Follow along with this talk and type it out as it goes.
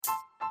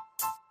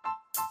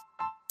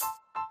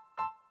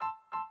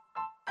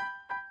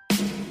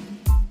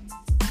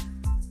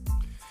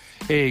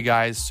Hey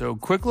guys, so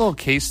quick little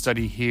case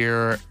study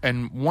here.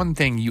 And one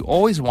thing, you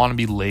always want to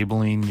be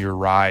labeling your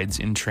rides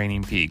in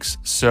Training Peaks.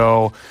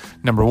 So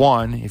number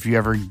one, if you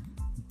ever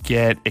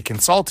get a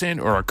consultant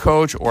or a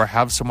coach or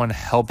have someone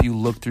help you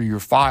look through your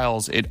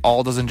files, it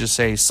all doesn't just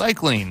say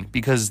cycling,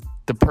 because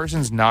the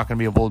person's not going to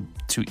be able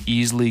to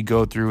easily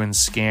go through and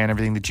scan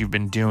everything that you've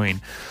been doing.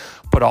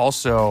 But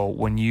also,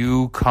 when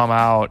you come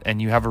out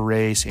and you have a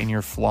race and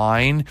you're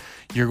flying,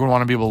 you're going to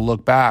want to be able to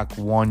look back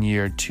 1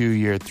 year, 2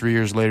 years, 3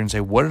 years later and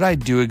say, what did I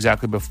do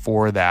exactly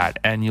before that?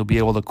 And you'll be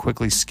able to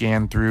quickly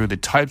scan through the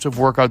types of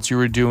workouts you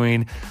were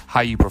doing,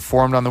 how you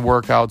performed on the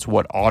workouts,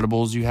 what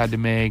audibles you had to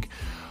make.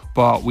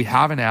 But we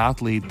have an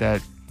athlete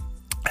that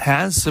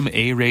has some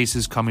A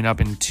races coming up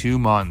in 2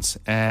 months.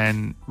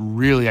 And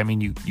really, I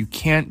mean, you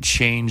can't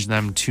change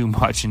them too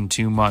much in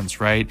 2 months,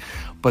 right?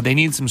 But they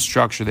need some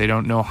structure. They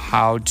don't know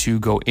how to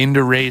go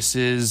into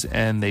races,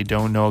 and they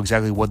don't know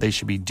exactly what they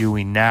should be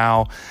doing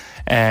now.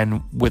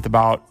 And with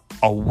about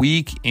a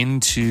week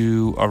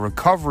into a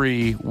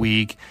recovery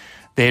week,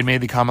 they had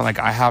made the comment like,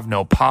 I have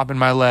no pop in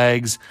my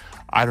legs.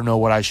 I don't know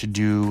what I should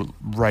do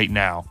right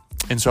now.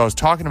 And so I was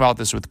talking about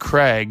this with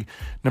Craig.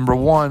 Number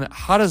one,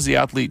 how does the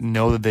athlete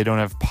know that they don't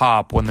have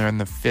pop when they're in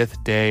the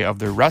 5th day of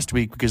their rest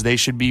week? Because they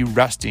should be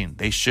resting.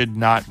 They should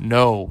not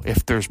know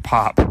if there's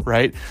pop,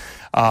 right?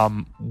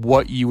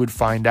 What you would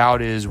find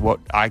out is what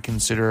I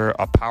consider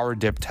a power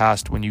dip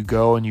test. When you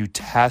go and you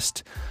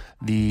test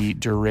the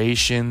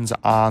durations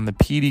on the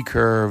PD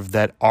curve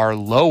that are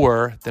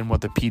lower than what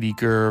the PD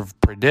curve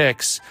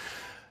predicts,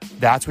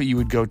 that's what you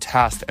would go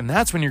test. And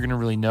that's when you're going to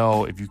really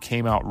know if you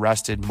came out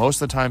rested. Most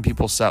of the time,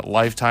 people set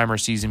lifetime or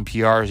season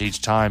PRs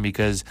each time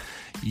because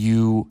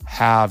you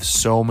have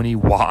so many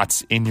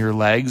watts in your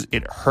legs.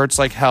 It hurts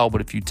like hell, but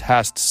if you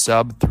test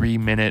sub 3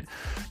 minute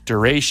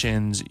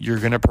durations, you're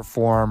going to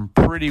perform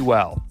pretty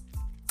well.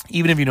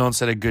 Even if you don't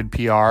set a good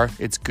PR,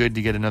 it's good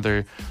to get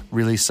another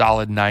really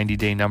solid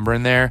 90-day number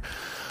in there.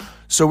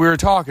 So we were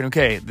talking,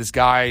 okay, this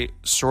guy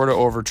sort of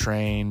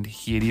overtrained.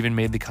 He had even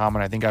made the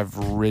comment, I think I've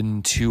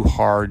ridden too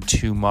hard,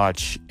 too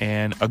much.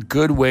 And a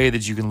good way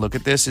that you can look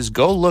at this is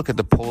go look at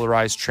the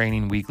Polarized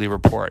Training Weekly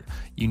Report.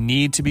 You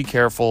need to be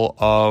careful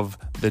of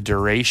the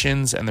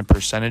durations and the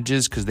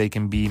percentages because they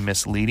can be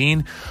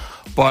misleading.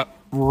 But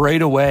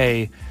right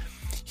away,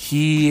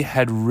 he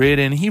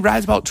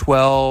rides about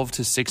 12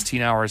 to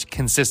 16 hours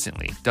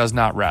consistently, does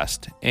not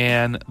rest.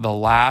 And the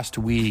last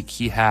week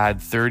he had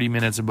 30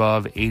 minutes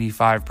above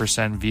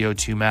 85%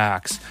 VO2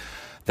 max.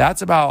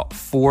 That's about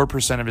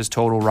 4% of his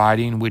total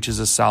riding, which is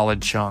a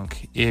solid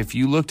chunk. If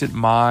you looked at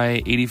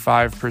my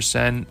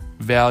 85%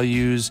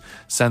 values,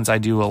 since I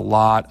do a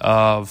lot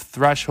of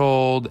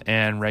threshold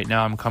and right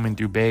now I'm coming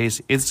through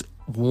base, it's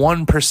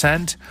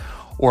 1%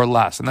 or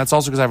less. And that's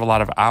also because I have a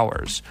lot of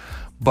hours.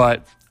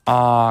 But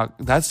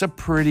that's a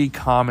pretty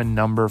common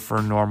number for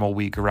a normal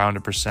week, around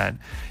 1%.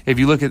 If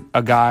you look at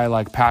a guy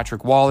like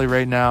Patrick Wally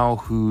right now,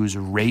 who's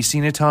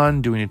racing a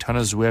ton, doing a ton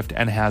of Zwift,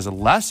 and has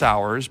less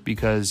hours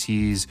because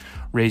he's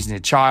raising a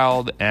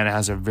child and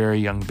has a very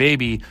young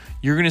baby,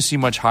 you're going to see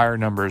much higher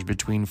numbers,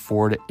 between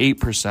 4 to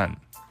 8%.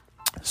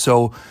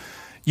 So,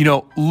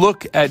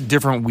 look at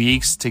different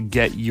weeks to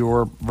get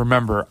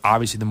remember,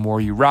 obviously the more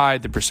you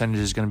ride, the percentage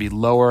is going to be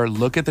lower.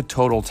 Look at the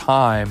total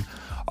time.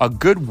 A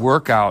good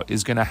workout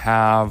is going to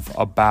have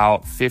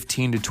about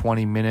 15 to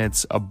 20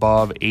 minutes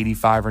above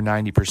 85 or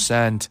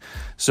 90%.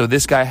 So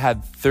this guy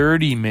had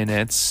 30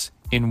 minutes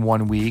in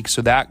 1 week.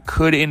 So that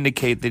could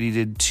indicate that he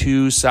did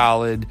 2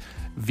 solid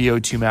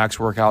VO2 max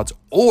workouts,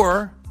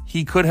 or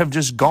he could have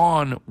just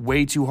gone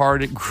way too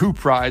hard at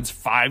group rides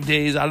 5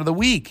 days out of the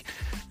week.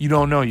 You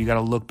don't know. You got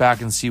to look back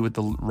and see what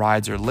the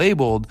rides are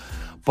labeled.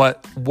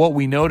 But what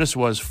we noticed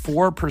was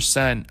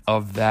 4%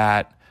 of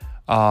that,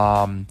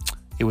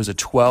 it was a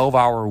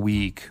 12-hour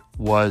week,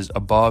 was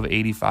above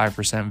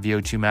 85%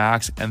 VO2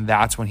 max, and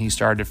that's when he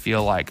started to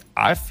feel like,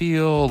 I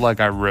feel like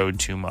I rode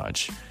too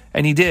much.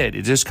 And he did.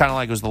 It just kind of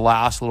like was the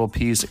last little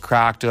piece that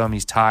cracked him.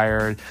 He's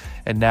tired,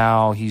 and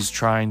now he's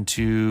trying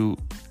to,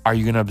 are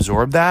you going to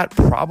absorb that?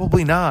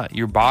 Probably not.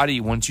 Your body,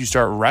 once you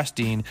start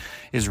resting,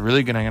 is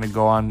really going to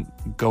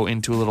go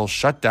into a little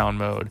shutdown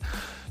mode.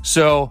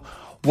 So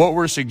what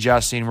we're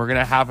suggesting, we're going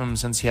to have him,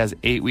 since he has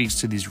 8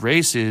 weeks to these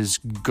races,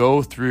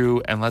 go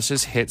through and let's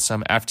just hit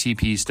some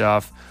FTP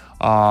stuff.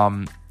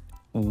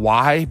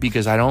 Why?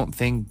 Because I don't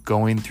think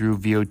going through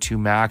VO2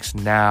 max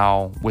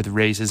now with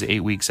races 8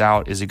 weeks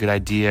out is a good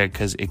idea,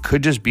 because it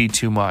could just be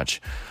too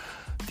much.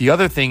 The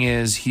other thing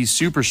is he's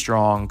super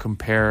strong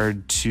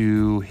compared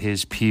to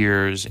his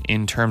peers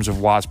in terms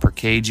of watts per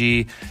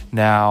kg.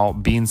 Now,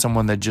 being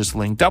someone that just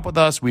linked up with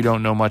us, we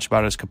don't know much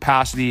about his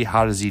capacity.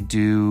 How does he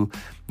do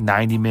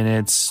 90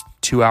 minutes,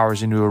 2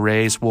 hours into a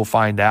race? We'll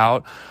find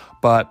out.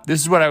 But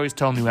this is what I always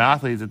tell new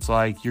athletes. It's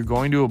like, you're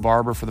going to a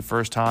barber for the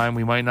first time.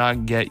 We might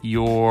not get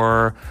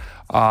your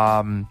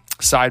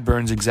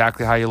sideburns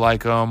exactly how you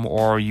like them,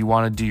 or you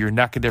want to do your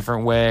neck a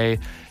different way.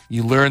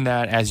 You learn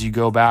that as you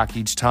go back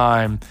each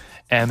time.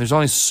 And there's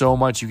only so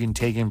much you can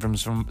take in from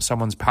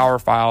someone's power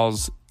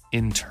files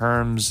in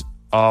terms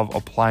of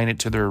applying it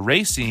to their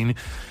racing,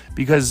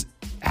 because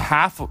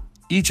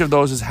each of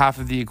those is half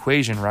of the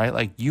equation, right?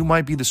 Like, you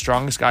might be the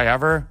strongest guy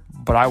ever,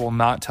 but I will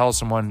not tell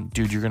someone,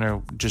 dude, you're going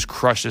to just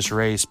crush this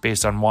race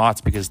based on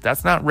watts, because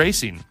that's not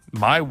racing.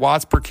 My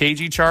watts per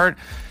kg chart,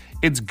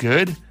 it's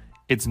good.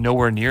 It's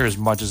nowhere near as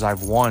much as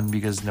I've won,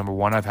 because number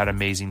one, I've had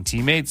amazing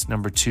teammates.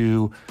 Number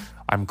two,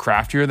 I'm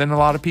craftier than a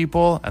lot of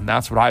people. And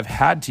that's what I've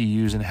had to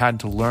use and had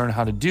to learn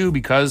how to do,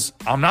 because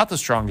I'm not the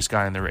strongest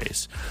guy in the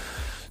race.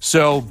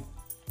 So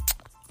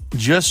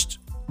just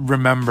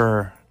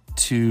remember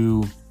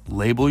to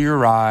label your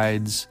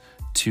rides,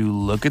 to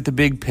look at the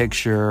big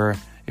picture.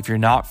 If you're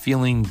not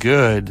feeling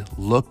good,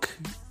 look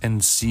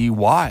and see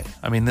why.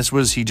 I mean,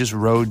 he just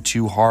rode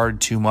too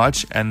hard, too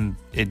much, and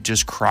it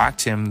just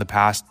cracked him the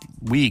past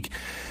week.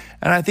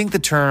 And I think the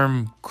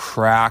term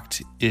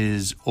cracked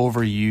is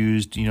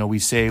overused. You know, we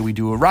say we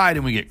do a ride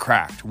and we get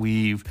cracked.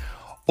 We've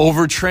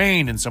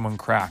overtrained and someone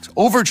cracks.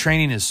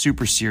 Overtraining is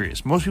super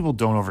serious. Most people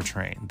don't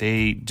overtrain.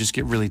 They just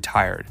get really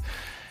tired.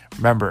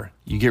 Remember,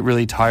 you get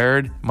really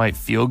tired, it might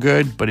feel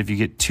good, but if you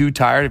get too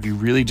tired, if you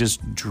really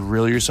just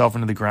drill yourself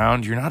into the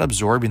ground, you're not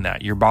absorbing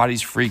that. Your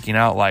body's freaking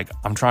out like,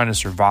 I'm trying to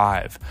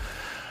survive.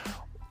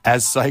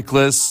 As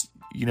cyclists,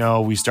 you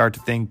know, we start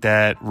to think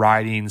that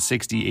riding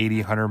 60, 80,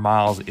 100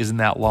 miles isn't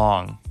that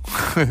long.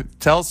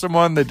 Tell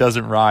someone that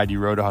doesn't ride you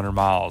rode 100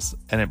 miles,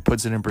 and it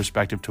puts it in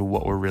perspective to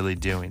what we're really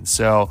doing.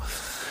 So,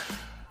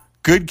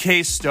 good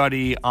case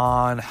study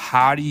on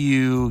how do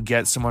you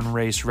get someone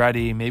race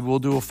ready. Maybe we'll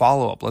do a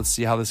follow-up. Let's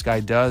see how this guy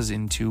does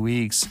in 2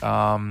 weeks.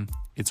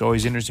 It's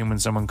always interesting when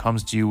someone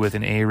comes to you with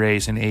an A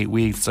race in 8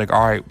 weeks. It's like,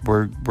 all right,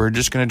 we're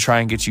just going to try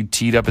and get you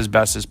teed up as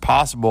best as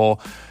possible.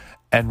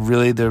 And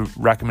really the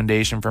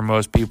recommendation for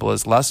most people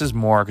is less is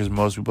more, because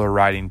most people are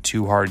riding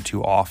too hard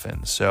too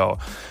often. So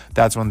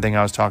that's one thing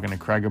I was talking to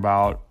Craig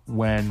about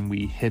when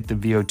we hit the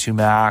VO2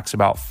 max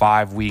about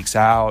 5 weeks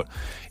out.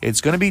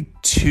 It's going to be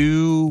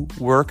 2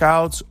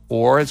 workouts,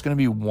 or it's going to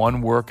be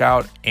 1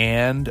 workout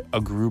and a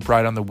group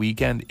ride on the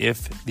weekend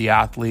if the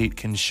athlete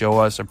can show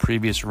us a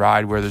previous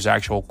ride where there's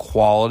actual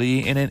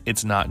quality in it.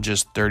 It's not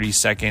just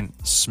 30-second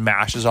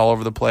smashes all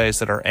over the place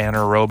that are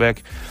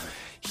anaerobic.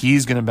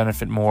 He's going to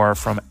benefit more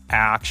from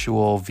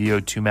actual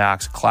VO2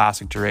 max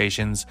classic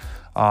durations.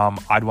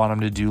 I'd want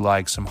him to do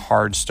like some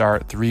hard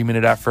start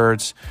 3-minute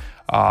efforts,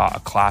 a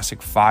classic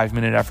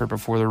 5-minute effort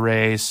before the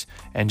race,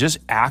 and just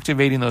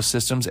activating those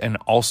systems and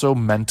also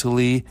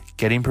mentally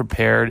getting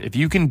prepared. If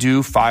you can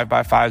do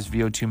 5x5's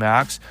VO2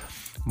 max,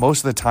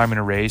 most of the time in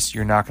a race,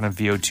 you're not going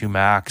to VO2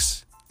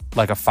 max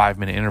like a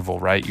 5-minute interval,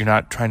 right? You're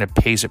not trying to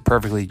pace it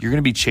perfectly. You're going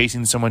to be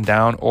chasing someone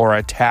down or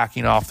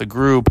attacking off the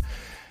group.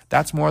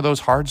 That's more of those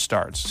hard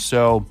starts.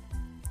 So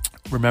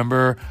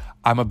remember,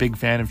 I'm a big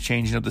fan of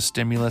changing up the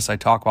stimulus. I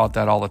talk about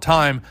that all the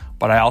time,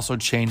 but I also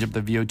change up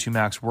the VO2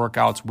 max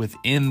workouts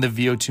within the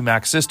VO2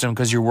 max system,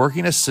 because you're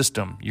working a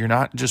system. You're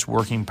not just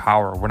working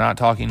power. We're not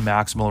talking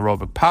maximal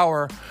aerobic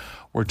power.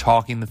 We're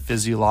talking the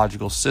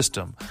physiological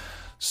system.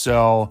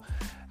 So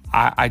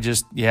I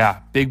just,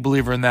 big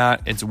believer in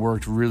that. It's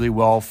worked really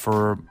well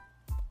for,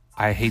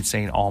 I hate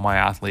saying all my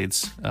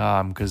athletes,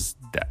 because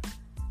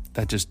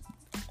that just,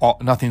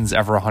 nothing's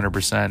ever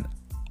 100%.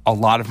 A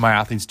lot of my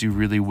athletes do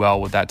really well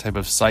with that type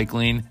of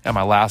cycling. And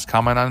my last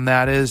comment on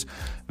that is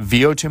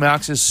VO2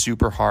 max is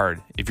super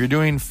hard. If you're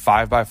doing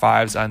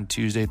 5x5s on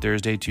Tuesday,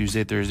 Thursday,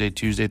 Tuesday, Thursday,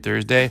 Tuesday,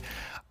 Thursday,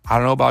 I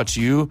don't know about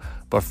you,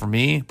 but for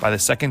me, by the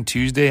second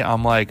Tuesday,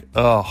 I'm like,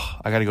 I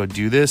got to go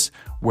do this.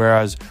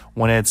 Whereas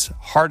when it's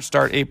hard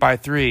start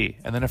 8x3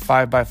 and then a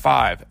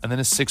 5x5 and then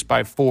a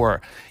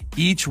 6x4,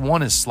 each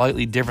one is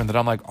slightly different that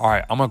I'm like, all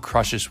right, I'm going to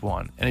crush this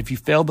one. And if you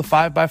failed the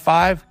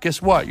 5x5,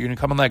 guess what? You're going to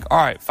come in like, all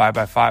right,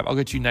 5x5, I'll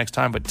get you next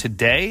time. But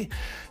today,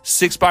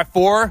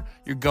 6x4,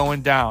 you're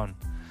going down.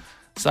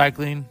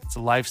 Cycling, it's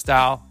a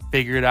lifestyle.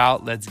 Figure it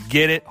out. Let's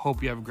get it.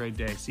 Hope you have a great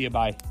day. See you.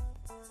 Bye.